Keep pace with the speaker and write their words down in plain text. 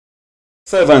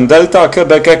7 Delta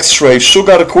Quebec X-ray,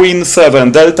 Sugar Queen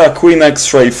 7 Delta Queen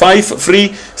X-ray, 5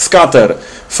 free scatter,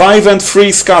 5 and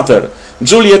free scatter,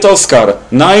 Juliet Oscar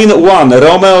 9-1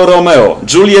 Romeo Romeo,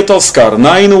 Juliet Oscar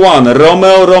 9-1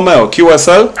 Romeo Romeo,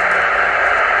 QSL.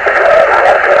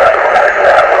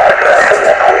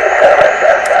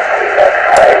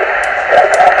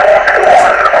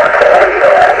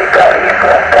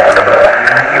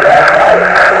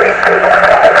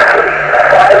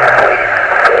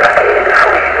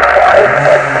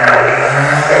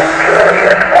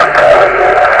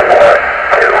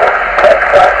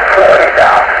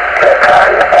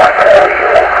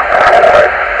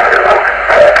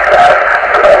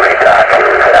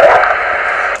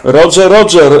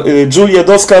 Roger, Juliet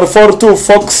Oscar 4-2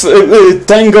 Fox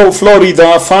Tango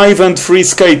Florida, 5 and free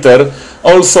skater,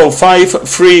 also 5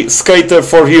 free skater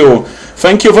for you.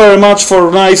 Thank you very much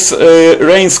for nice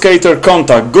rain skater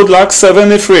contact. Good luck,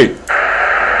 73.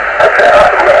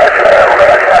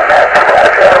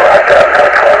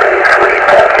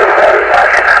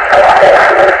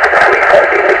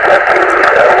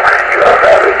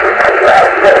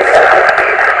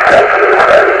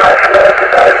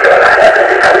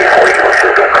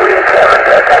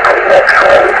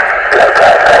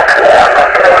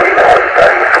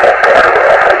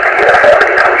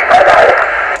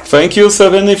 Thank you,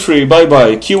 73. Bye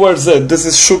bye. QRZ, this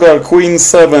is Sugar Queen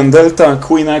 7 Delta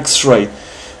Queen X-ray.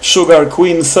 Sugar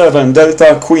Queen 7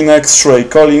 Delta Queen X-ray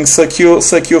calling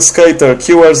CQ skater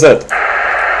QRZ.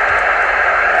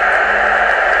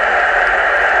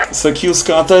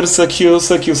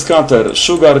 CQ scatter.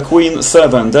 Sugar Queen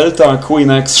 7 Delta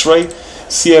Queen X-ray.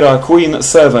 Sierra Queen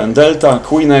 7 Delta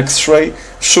Queen X-ray,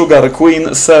 Sugar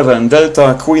Queen 7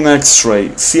 Delta Queen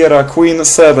X-ray, Sierra Queen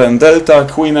 7 Delta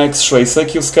Queen X-ray,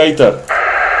 CQ skater.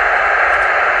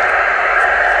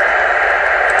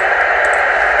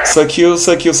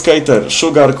 CQ skater,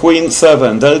 Sugar Queen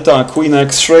 7 Delta Queen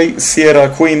X-ray, Sierra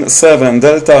Queen 7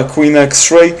 Delta Queen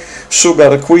X-ray,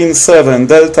 Sugar Queen 7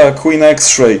 Delta Queen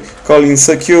X-ray, calling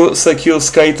CQ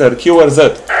skater,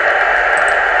 QRZ.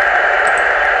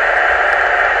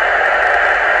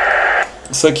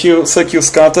 CQ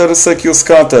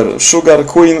scatter, Sugar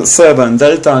Queen 7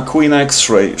 Delta Queen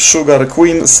X-ray, Sugar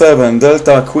Queen 7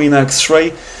 Delta Queen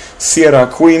X-ray, Sierra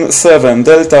Queen 7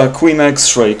 Delta Queen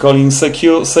X-ray, calling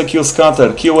CQ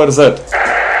scatter, QRZ.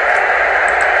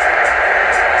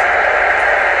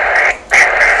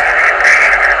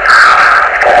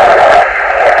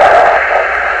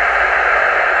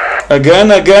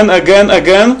 Again.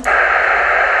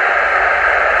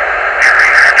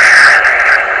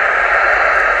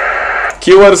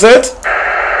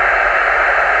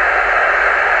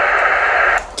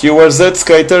 QRZ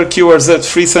skater, QRZ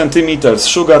 3 centimeters,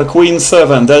 Sugar Queen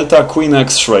 7 Delta Queen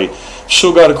X-ray,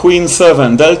 Sugar Queen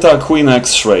 7 Delta Queen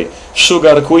X-ray,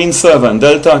 Sugar Queen 7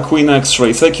 Delta Queen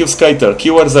X-ray, CQ skater,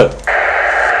 QRZ.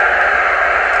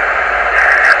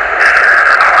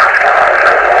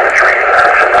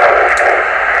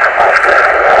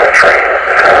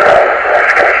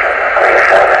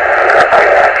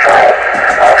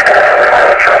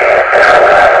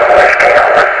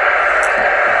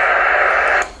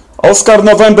 Oscar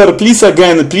November, please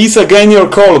again your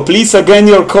call,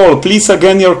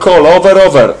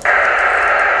 over.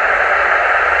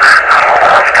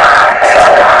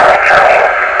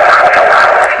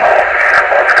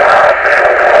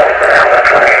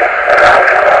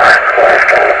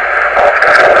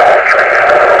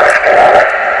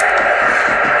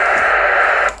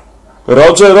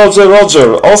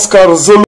 Roger, Oscar Zulu.